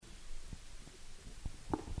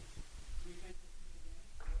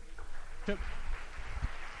There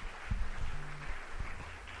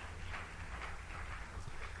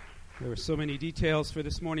were so many details for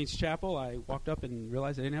this morning's chapel, I walked up and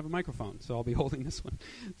realized I didn't have a microphone, so I'll be holding this one.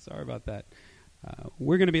 Sorry about that.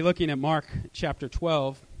 We're going to be looking at Mark chapter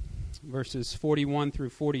 12, verses 41 through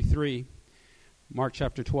 43. Mark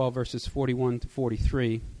chapter 12, verses 41 to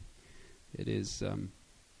 43. It is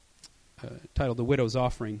titled The Widow's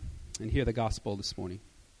Offering, and hear the gospel this morning.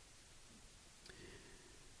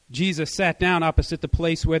 Jesus sat down opposite the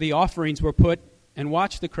place where the offerings were put and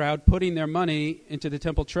watched the crowd putting their money into the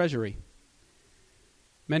temple treasury.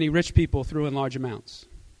 Many rich people threw in large amounts.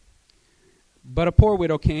 But a poor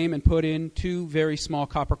widow came and put in 2 very small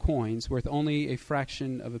copper coins worth only a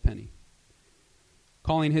fraction of a penny.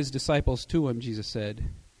 Calling his disciples to him, Jesus said,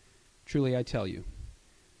 "Truly I tell you,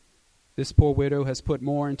 this poor widow has put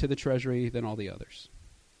more into the treasury than all the others.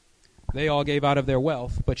 They all gave out of their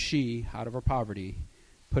wealth, but she, out of her poverty,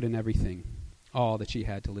 put in everything, all that she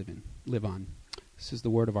had to live on." This is the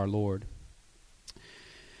word of our Lord.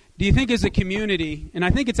 Do you think as a community, and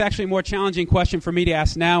I think it's actually a more challenging question for me to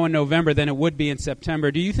ask now in November than it would be in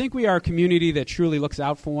September, do you think we are a community that truly looks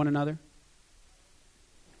out for one another?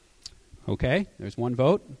 Okay, there's one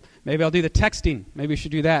vote. Maybe I'll do the texting. Maybe we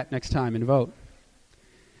should do that next time and vote.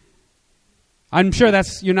 I'm sure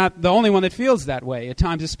you're not the only one that feels that way at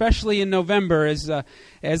times, especially in November as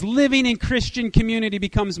living in Christian community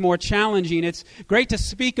becomes more challenging. It's great to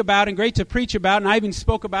speak about and great to preach about, and I even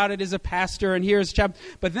spoke about it as a pastor, and here's chapter.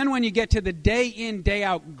 But then when you get to the day in, day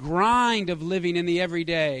out grind of living in the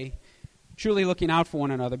everyday, truly looking out for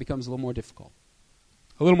one another becomes a little more difficult,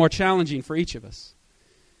 a little more challenging for each of us.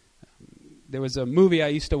 There was a movie I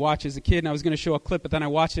used to watch as a kid, and I was going to show a clip, but then I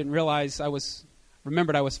watched it and realized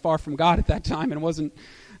remembered I was far from God at that time, and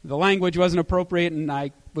the language wasn't appropriate, and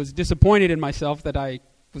I was disappointed in myself that I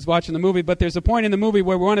was watching the movie. But there's a point in the movie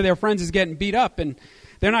where one of their friends is getting beat up, and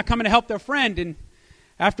they're not coming to help their friend. And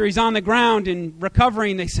after he's on the ground and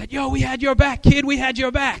recovering, they said, "Yo, we had your back, kid. We had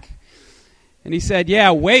your back." And he said,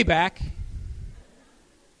 "Yeah, way back."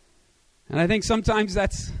 And I think sometimes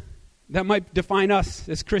that might define us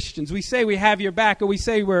as Christians. We say we have your back, or we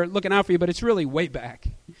say we're looking out for you, but it's really way back.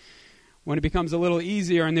 When it becomes a little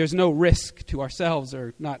easier and there's no risk to ourselves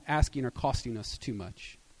or not asking or costing us too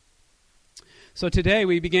much. So today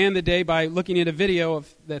we began the day by looking at a video of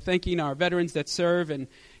thanking our veterans that serve, and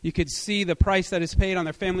you could see the price that is paid on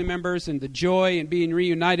their family members and the joy in being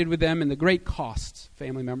reunited with them and the great costs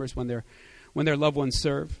family members when their loved ones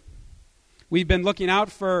serve. We've been looking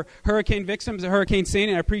out for hurricane victims and Hurricane Sandy,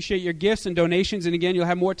 and I appreciate your gifts and donations. And again, you'll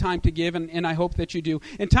have more time to give, and I hope that you do.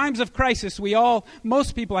 In times of crisis,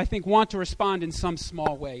 most people, I think, want to respond in some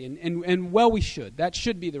small way. And well, we should. That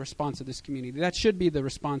should be the response of this community. That should be the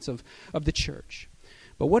response of the church.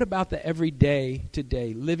 But what about the everyday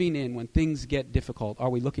today, living in when things get difficult? Are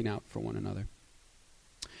we looking out for one another?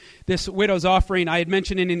 This widow's offering, I had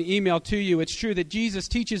mentioned in an email to you, it's true that Jesus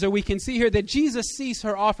teaches her. We can see here that Jesus sees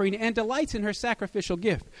her offering and delights in her sacrificial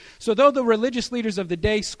gift. So though the religious leaders of the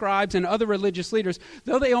day, scribes and other religious leaders,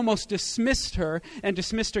 though they almost dismissed her and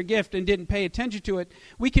dismissed her gift and didn't pay attention to it,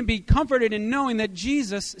 we can be comforted in knowing that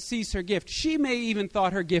Jesus sees her gift. She may even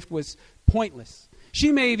thought her gift was pointless.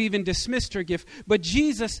 She may have even dismissed her gift, but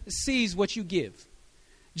Jesus sees what you give.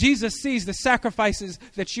 Jesus sees the sacrifices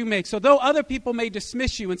that you make. So though other people may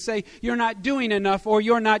dismiss you and say you're not doing enough, or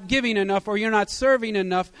you're not giving enough, or you're not serving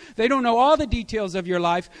enough, they don't know all the details of your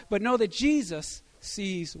life, but know that Jesus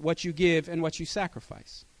sees what you give and what you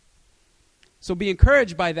sacrifice. So be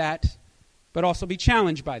encouraged by that, but also be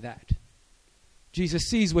challenged by that. Jesus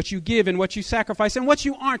sees what you give and what you sacrifice and what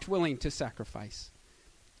you aren't willing to sacrifice.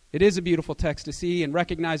 It is a beautiful text to see and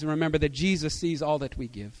recognize and remember that Jesus sees all that we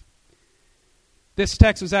give. This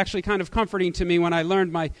text was actually kind of comforting to me when I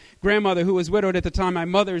learned my grandmother, who was widowed at the time, my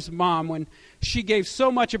mother's mom, when she gave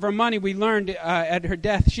so much of her money, we learned at her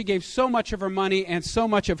death, she gave so much of her money and so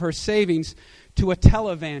much of her savings to a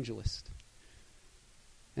televangelist.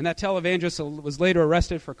 And that televangelist was later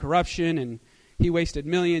arrested for corruption, and he wasted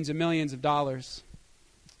millions and millions of dollars.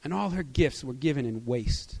 And all her gifts were given in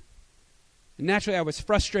waste. And naturally I was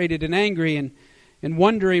frustrated and angry and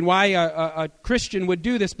wondering why a Christian would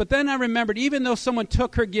do this. But then I remembered, even though someone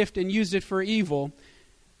took her gift and used it for evil,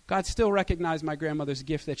 God still recognized my grandmother's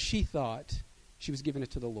gift, that she thought she was giving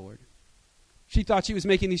it to the Lord. She thought she was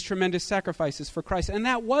making these tremendous sacrifices for Christ. And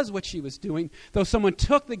that was what she was doing, though someone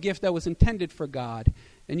took the gift that was intended for God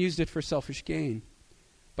and used it for selfish gain.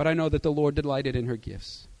 But I know that the Lord delighted in her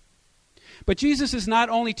gifts. But Jesus is not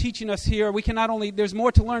only teaching us here, there's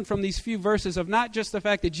more to learn from these few verses of not just the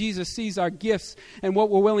fact that Jesus sees our gifts and what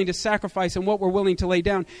we're willing to sacrifice and what we're willing to lay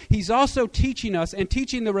down. He's also teaching us and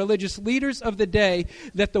teaching the religious leaders of the day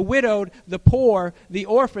that the widowed, the poor, the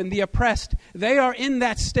orphan, the oppressed, they are in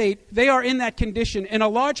that state, they are in that condition in a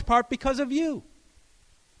large part because of you.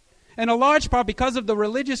 And a large part because of the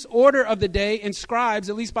religious order of the day and scribes,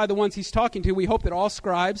 at least by the ones he's talking to. We hope that all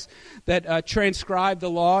scribes that transcribed the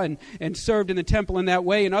law and served in the temple in that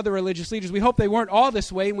way and other religious leaders, we hope they weren't all this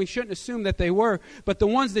way, and we shouldn't assume that they were. But the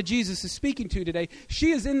ones that Jesus is speaking to today,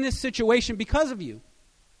 she is in this situation because of you.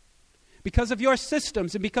 Because of your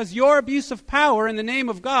systems and because your abuse of power in the name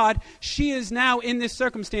of God, she is now in this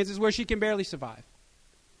circumstances where she can barely survive.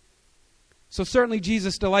 So certainly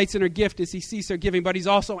Jesus delights in her gift as he sees her giving, but he's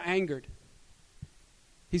also angered.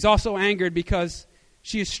 He's also angered because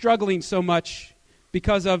she is struggling so much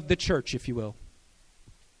because of the church, if you will.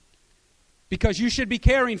 Because you should be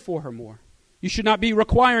caring for her more. You should not be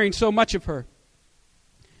requiring so much of her.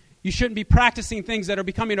 You shouldn't be practicing things that are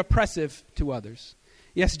becoming oppressive to others.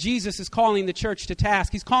 Yes, Jesus is calling the church to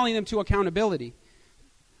task. He's calling them to accountability.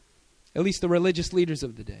 At least the religious leaders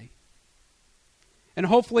of the day. And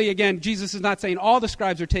hopefully, again, Jesus is not saying all the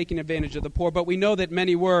scribes are taking advantage of the poor, but we know that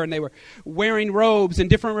many were, and they were wearing robes, and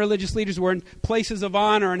different religious leaders were in places of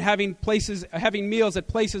honor and having meals at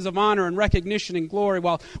places of honor and recognition and glory,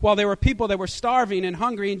 while there were people that were starving and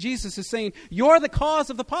hungry, and Jesus is saying, you're the cause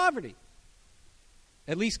of the poverty,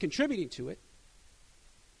 at least contributing to it.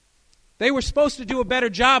 They were supposed to do a better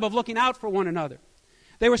job of looking out for one another.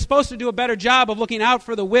 They were supposed to do a better job of looking out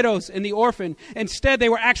for the widows and the orphan. Instead, they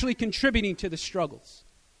were actually contributing to the struggles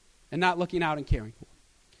and not looking out and caring for them.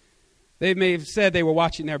 They may have said they were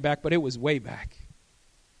watching their back, but it was way back.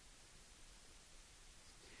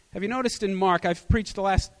 Have you noticed in Mark, I've preached the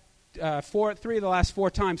last three of the last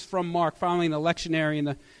four times from Mark following the lectionary.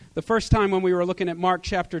 And the first time when we were looking at Mark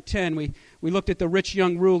chapter 10, we looked at the rich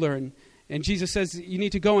young ruler. And Jesus says, you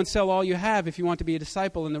need to go and sell all you have if you want to be a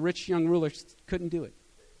disciple. And the rich young ruler couldn't do it.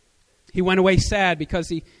 He went away sad because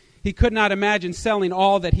he could not imagine selling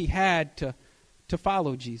all that he had to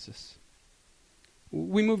follow Jesus.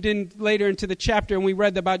 We moved in later into the chapter and we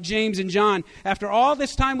read about James and John. After all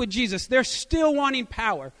this time with Jesus, they're still wanting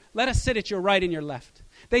power. Let us sit at your right and your left.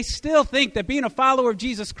 They still think that being a follower of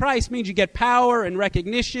Jesus Christ means you get power and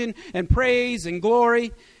recognition and praise and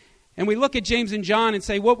glory. And we look at James and John and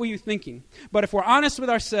say, what were you thinking? But if we're honest with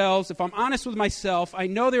ourselves, if I'm honest with myself, I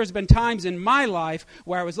know there's been times in my life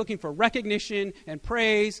where I was looking for recognition and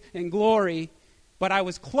praise and glory, but I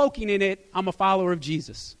was cloaking in it, I'm a follower of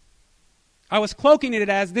Jesus. I was cloaking in it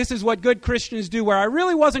as this is what good Christians do, where I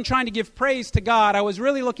really wasn't trying to give praise to God. I was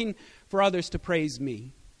really looking for others to praise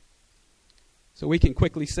me. So we can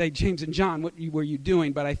quickly say, James and John, what were you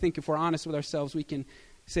doing? But I think if we're honest with ourselves, we can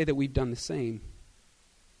say that we've done the same.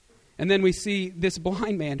 And then we see this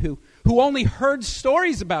blind man who only heard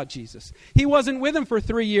stories about Jesus. He wasn't with him for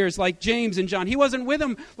 3 years like James and John. He wasn't with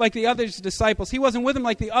him like the other disciples. He wasn't with him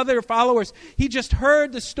like the other followers. He just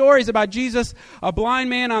heard the stories about Jesus, a blind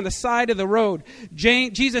man on the side of the road.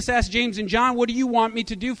 Jesus asked James and John, what do you want me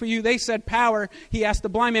to do for you? They said power. He asked the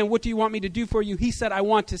blind man, what do you want me to do for you? He said, I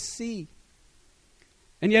want to see.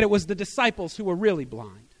 And yet it was the disciples who were really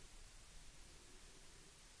blind.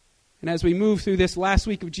 And as we move through this last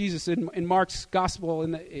week of Jesus in Mark's gospel,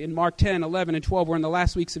 in Mark 10, 11, and 12, we're in the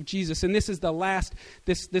last weeks of Jesus. And this is the last,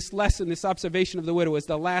 this lesson, this observation of the widow is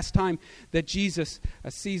the last time that Jesus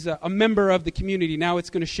sees a member of the community. Now it's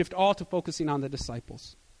going to shift all to focusing on the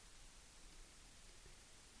disciples.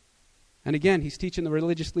 And again, he's teaching the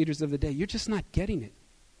religious leaders of the day, you're just not getting it.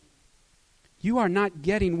 You are not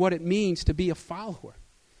getting what it means to be a follower.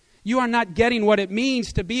 You are not getting what it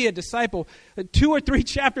means to be a disciple. 2 or 3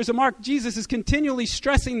 chapters of Mark, Jesus is continually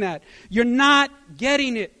stressing that. You're not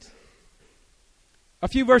getting it. A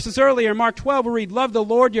few verses earlier, in Mark 12, we read, love the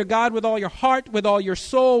Lord your God with all your heart, with all your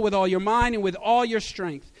soul, with all your mind, and with all your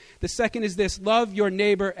strength. The second is this, love your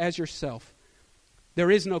neighbor as yourself.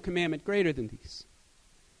 There is no commandment greater than these.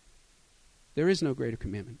 There is no greater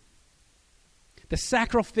commandment. The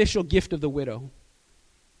sacrificial gift of the widow.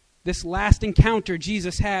 This last encounter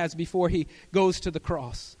Jesus has before he goes to the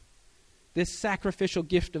cross. This sacrificial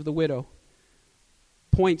gift of the widow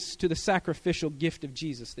points to the sacrificial gift of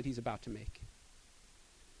Jesus that he's about to make.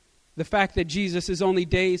 The fact that Jesus is only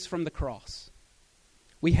days from the cross.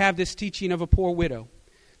 We have this teaching of a poor widow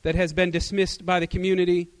that has been dismissed by the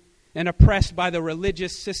community and oppressed by the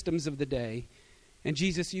religious systems of the day. And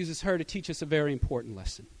Jesus uses her to teach us a very important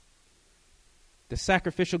lesson. The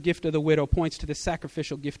sacrificial gift of the widow points to the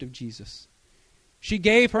sacrificial gift of Jesus. She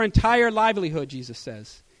gave her entire livelihood, Jesus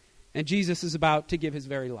says, And Jesus is about to give his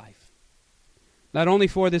very life. Not only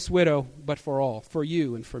for this widow, but for all, for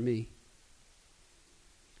you and for me.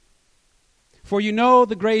 For you know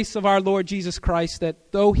the grace of our Lord Jesus Christ,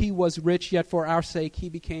 that though he was rich, yet for our sake he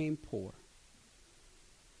became poor,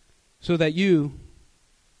 so that you,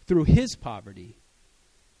 through his poverty,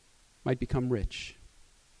 might become rich.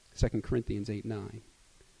 2 Corinthians 8:9.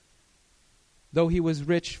 Though he was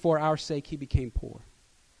rich, for our sake he became poor.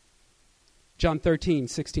 John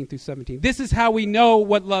 13:16-17. This is how we know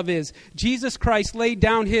what love is. Jesus Christ laid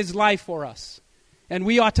down his life for us, and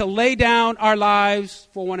we ought to lay down our lives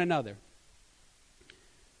for one another.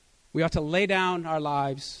 We ought to lay down our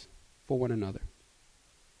lives for one another.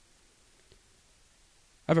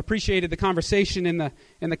 I've appreciated the conversation in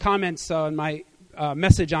the comments on my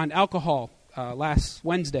message on alcohol last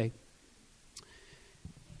Wednesday.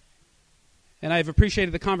 And I've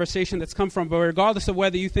appreciated the conversation that's come from, but regardless of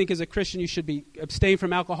whether you think as a Christian you should abstain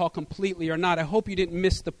from alcohol completely or not, I hope you didn't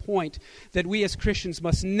miss the point that we as Christians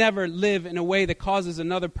must never live in a way that causes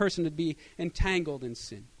another person to be entangled in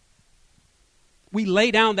sin. We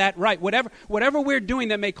lay down that right. Whatever we're doing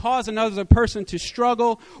that may cause another person to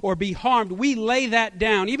struggle or be harmed, we lay that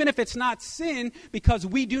down, even if it's not sin, because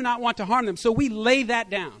we do not want to harm them. So we lay that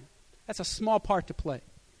down. That's a small part to play.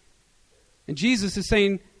 And Jesus is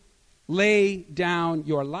saying, lay down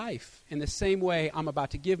your life. In the same way I'm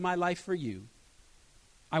about to give my life for you,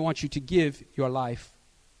 I want you to give your life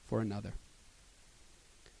for another.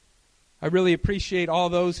 I really appreciate all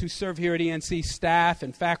those who serve here at ENC, staff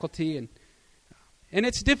and faculty, and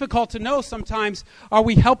it's difficult to know sometimes, are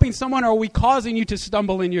we helping someone or are we causing you to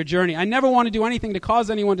stumble in your journey? I never want to do anything to cause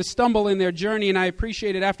anyone to stumble in their journey, and I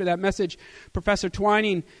appreciate it after that message. Professor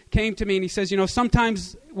Twining came to me and he says,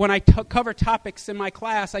 sometimes when I cover topics in my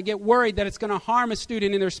class, I get worried that it's going to harm a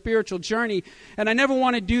student in their spiritual journey, and I never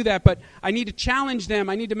want to do that, but I need to challenge them.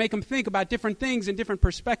 I need to make them think about different things and different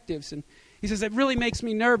perspectives. And he says, it really makes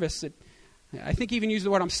me nervous. I think he even used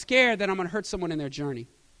the word, I'm scared that I'm going to hurt someone in their journey.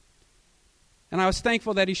 And I was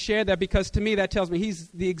thankful that he shared that, because to me that tells me he's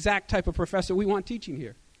the exact type of professor we want teaching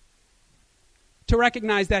here. To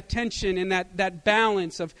recognize that tension and that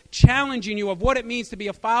balance of challenging you of what it means to be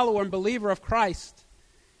a follower and believer of Christ.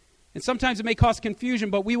 And sometimes it may cause confusion,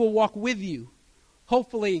 but we will walk with you.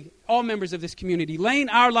 Hopefully, all members of this community, laying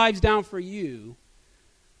our lives down for you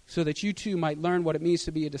so that you too might learn what it means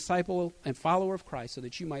to be a disciple and follower of Christ, so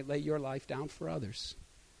that you might lay your life down for others.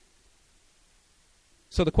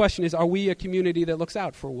 So the question is, are we a community that looks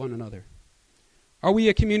out for one another? Are we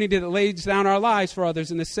a community that lays down our lives for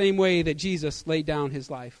others in the same way that Jesus laid down his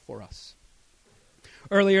life for us?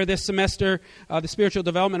 Earlier this semester, the Spiritual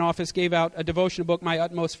Development Office gave out a devotional book, My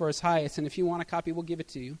Utmost for His Highest, and if you want a copy, we'll give it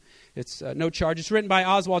to you. It's no charge. It's written by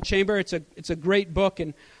Oswald Chambers. It's a great book,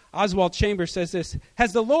 and Oswald Chambers says this: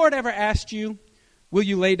 has the Lord ever asked you, will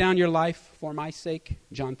you lay down your life for my sake?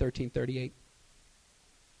 John 13:38.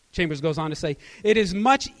 Chambers goes on to say, it is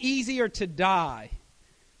much easier to die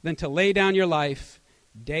than to lay down your life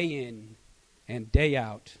day in and day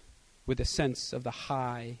out with a sense of the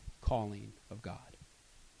high calling of God.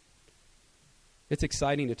 It's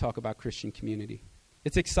exciting to talk about Christian community.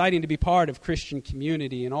 It's exciting to be part of Christian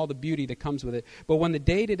community and all the beauty that comes with it. But when the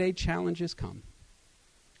day-to-day challenges come,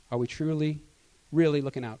 are we truly, really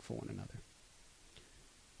looking out for one another?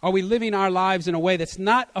 Are we living our lives in a way that's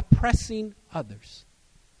not oppressing others?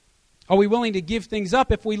 Are we willing to give things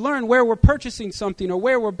up if we learn where we're purchasing something or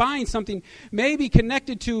where we're buying something maybe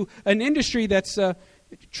connected to an industry that's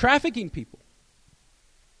trafficking people?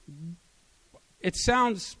 It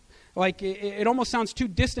sounds like it almost sounds too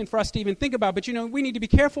distant for us to even think about, but we need to be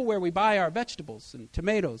careful where we buy our vegetables and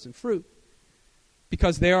tomatoes and fruit,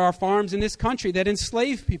 because there are farms in this country that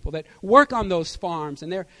enslave people, that work on those farms,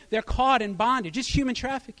 and they're caught in bondage. It's human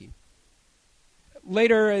trafficking.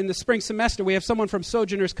 Later in the spring semester, we have someone from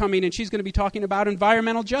Sojourners coming, and she's going to be talking about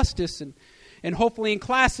environmental justice. And hopefully in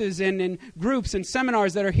classes and in groups and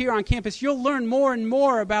seminars that are here on campus, you'll learn more and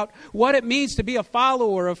more about what it means to be a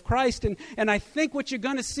follower of Christ. And I think what you're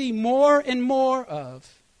going to see more and more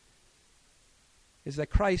of is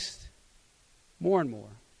that Christ, more and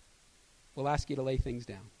more, will ask you to lay things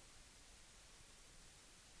down.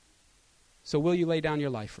 So will you lay down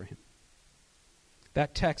your life for him?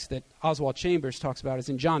 That text that Oswald Chambers talks about is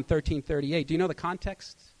in John 13:38. Do you know the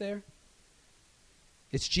context there?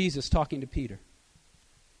 It's Jesus talking to Peter.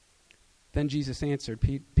 Then Jesus answered,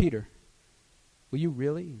 Peter, will you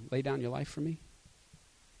really lay down your life for me?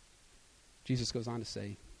 Jesus goes on to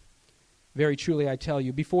say, very truly I tell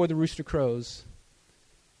you, before the rooster crows,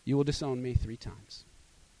 you will disown me 3 times.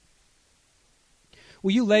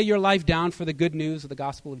 Will you lay your life down for the good news of the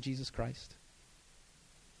gospel of Jesus Christ?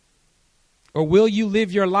 Or will you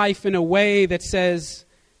live your life in a way that says,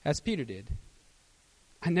 as Peter did,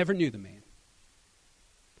 I never knew the man.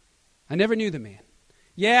 I never knew the man.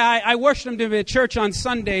 Yeah, I worshiped him at church on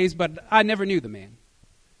Sundays, but I never knew the man.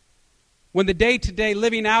 When the day-to-day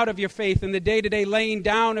living out of your faith and the day-to-day laying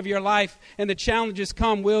down of your life and the challenges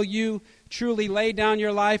come, will you truly lay down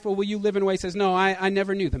your life, or will you live in a way that says, no, I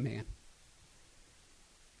never knew the man?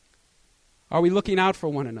 Are we looking out for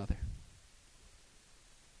one another?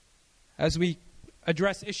 As we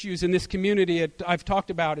address issues in this community I've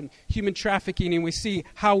talked about in human trafficking, and we see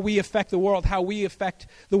how we affect the world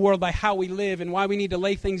by how we live, and why we need to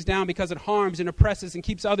lay things down because it harms and oppresses and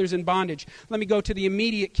keeps others in bondage. Let me go to the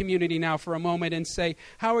immediate community now for a moment and say,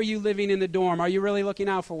 how are you living in the dorm? Are you really looking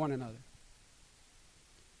out for one another?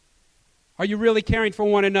 Are you really caring for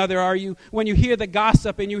one another? Are you, when you hear the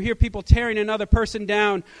gossip and you hear people tearing another person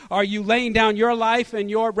down, are you laying down your life and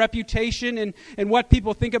your reputation and what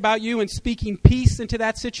people think about you and speaking peace into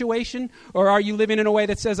that situation? Or are you living in a way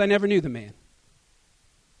that says, I never knew the man?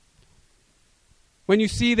 When you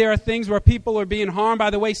see there are things where people are being harmed by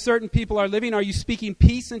the way certain people are living, are you speaking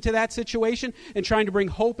peace into that situation and trying to bring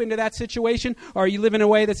hope into that situation? Or are you living in a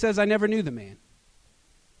way that says, I never knew the man?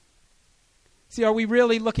 See, are we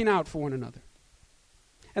really looking out for one another?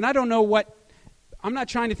 And I don't know I'm not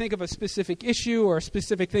trying to think of a specific issue or a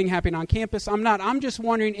specific thing happening on campus. I'm just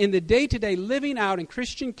wondering, in the day-to-day living out in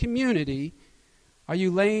Christian community, are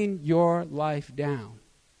you laying your life down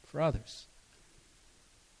for others?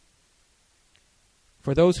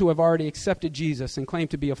 For those who have already accepted Jesus and claim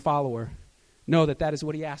to be a follower, know that is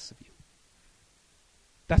what he asks of you.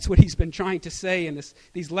 That's what he's been trying to say in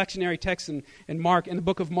these lectionary texts in Mark, in the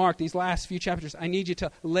book of Mark, these last few chapters. I need you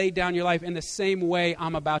to lay down your life in the same way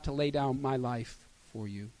I'm about to lay down my life for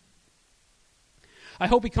you. I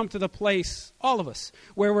hope we come to the place, all of us,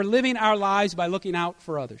 where we're living our lives by looking out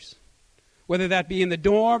for others. Whether that be in the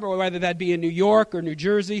dorm, or whether that be in New York or New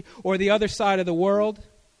Jersey or the other side of the world.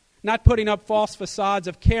 Not putting up false facades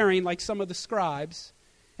of caring like some of the scribes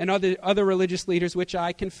and other religious leaders, which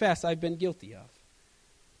I confess I've been guilty of.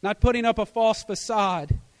 Not putting up a false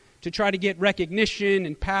facade to try to get recognition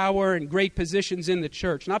and power and great positions in the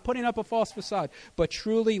church. Not putting up a false facade, but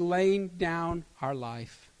truly laying down our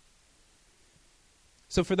life.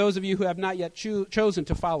 So for those of you who have not yet chosen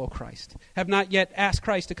to follow Christ, have not yet asked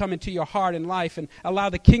Christ to come into your heart and life and allow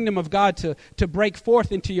the kingdom of God to break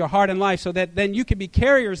forth into your heart and life, so that then you can be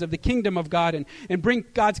carriers of the kingdom of God and bring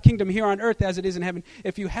God's kingdom here on earth as it is in heaven.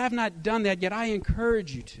 If you have not done that yet, I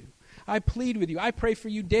encourage you to. I plead with you. I pray for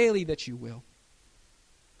you daily that you will.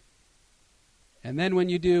 And then when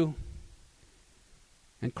you do,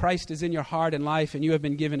 and Christ is in your heart and life, and you have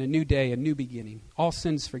been given a new day, a new beginning, all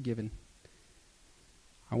sins forgiven,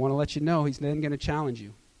 I want to let you know he's then going to challenge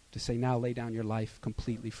you to say, now lay down your life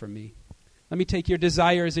completely for me. Let me take your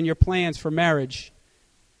desires and your plans for marriage,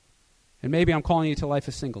 and maybe I'm calling you to life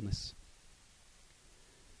of singleness.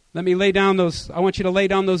 I want you to lay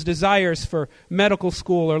down those desires for medical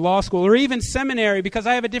school or law school or even seminary, because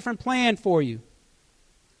I have a different plan for you.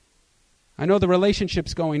 I know the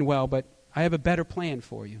relationship's going well, but I have a better plan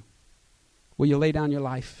for you. Will you lay down your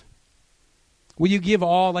life? Will you give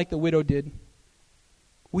all like the widow did?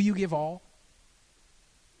 Will you give all?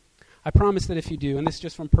 I promise that if you do, and this is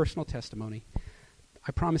just from personal testimony,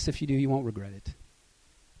 I promise if you do, you won't regret it.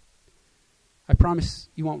 I promise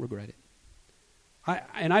you won't regret it.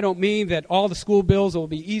 And I don't mean that all the school bills will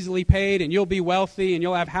be easily paid and you'll be wealthy and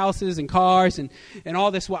you'll have houses and cars and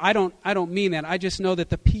all this. Well, I don't mean that. I just know that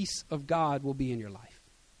the peace of God will be in your life.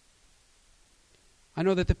 I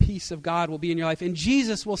know that the peace of God will be in your life. And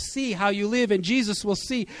Jesus will see how you live, and Jesus will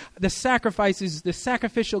see the sacrifices, the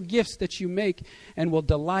sacrificial gifts that you make, and will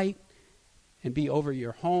delight and be over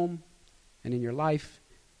your home and in your life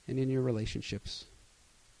and in your relationships.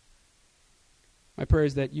 My prayer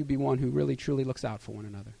is that you be one who really, truly looks out for one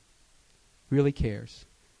another, really cares.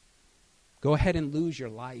 Go ahead and lose your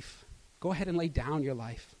life. Go ahead and lay down your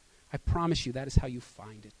life. I promise you that is how you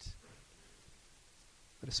find it.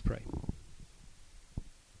 Let us pray.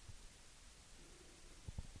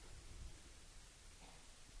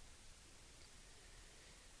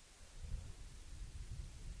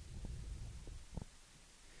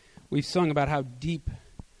 We've sung about how deep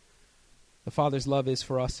the Father's love is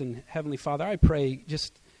for us. And Heavenly Father, I pray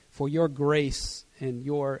just for your grace and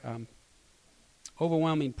your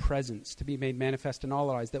overwhelming presence to be made manifest in all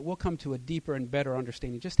our lives, that we'll come to a deeper and better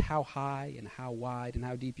understanding just how high and how wide and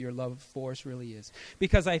how deep your love for us really is.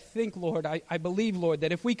 Because I think, Lord, I believe, Lord,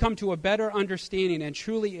 that if we come to a better understanding and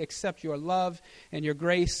truly accept your love and your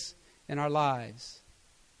grace in our lives,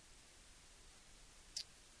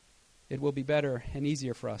 it will be better and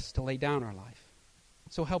easier for us to lay down our life.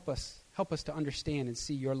 So help us to understand and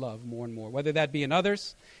see your love more and more, whether that be in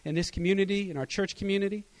others, in this community, in our church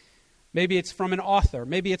community. Maybe it's from an author.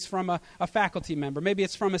 Maybe it's from a faculty member. Maybe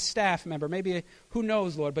it's from a staff member. Maybe, who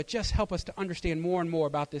knows, Lord, but just help us to understand more and more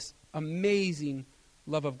about this amazing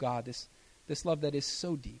love of God, this love that is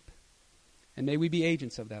so deep. And may we be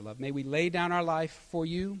agents of that love. May we lay down our life for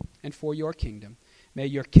you and for your kingdom. May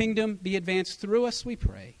your kingdom be advanced through us, we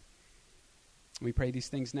pray. We pray these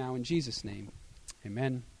things now in Jesus' name.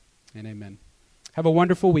 Amen and amen. Have a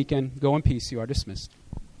wonderful weekend. Go in peace. You are dismissed.